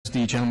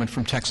The gentleman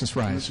from Texas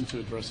rise. To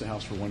address the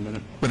House for 1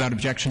 minute. Without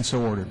objection,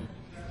 so ordered.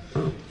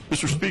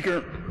 Mr.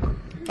 Speaker,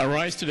 I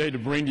rise today to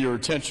bring to your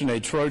attention a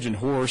Trojan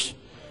horse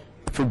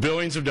for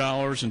billions of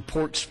dollars in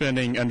pork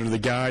spending under the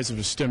guise of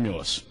a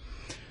stimulus.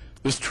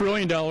 This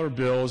trillion-dollar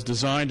bill is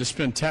designed to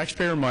spend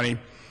taxpayer money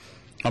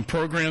on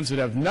programs that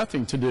have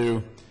nothing to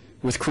do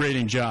with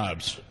creating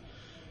jobs.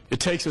 It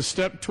takes a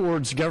step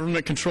towards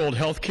government-controlled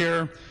health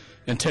care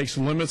and takes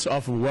limits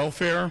off of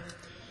welfare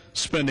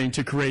spending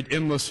to create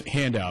endless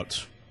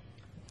handouts.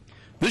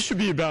 This should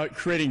be about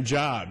creating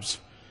jobs,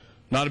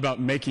 not about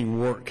making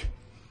work.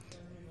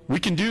 We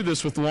can do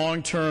this with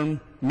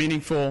long-term,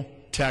 meaningful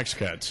tax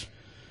cuts.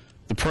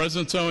 The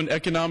President's own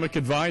economic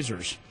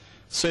advisors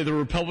say the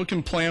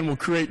Republican plan will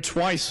create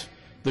twice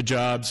the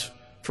jobs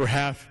for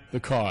half the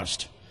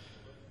cost.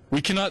 We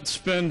cannot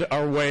spend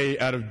our way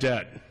out of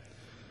debt.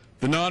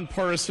 The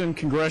nonpartisan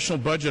Congressional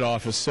Budget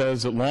Office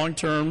says that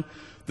long-term,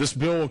 this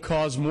bill will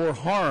cause more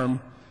harm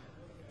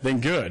than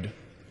good.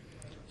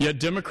 Yet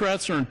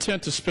Democrats are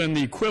intent to spend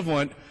the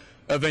equivalent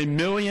of $1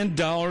 million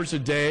a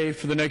day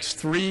for the next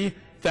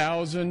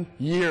 3,000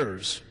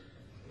 years.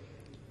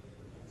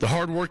 The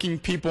hardworking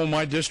people in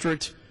my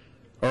district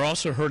are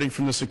also hurting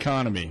from this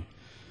economy.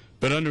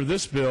 But under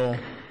this bill,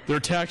 their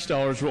tax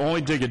dollars will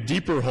only dig a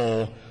deeper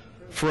hole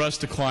for us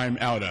to climb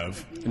out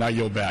of. And I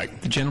yield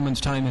back. The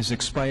gentleman's time has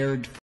expired.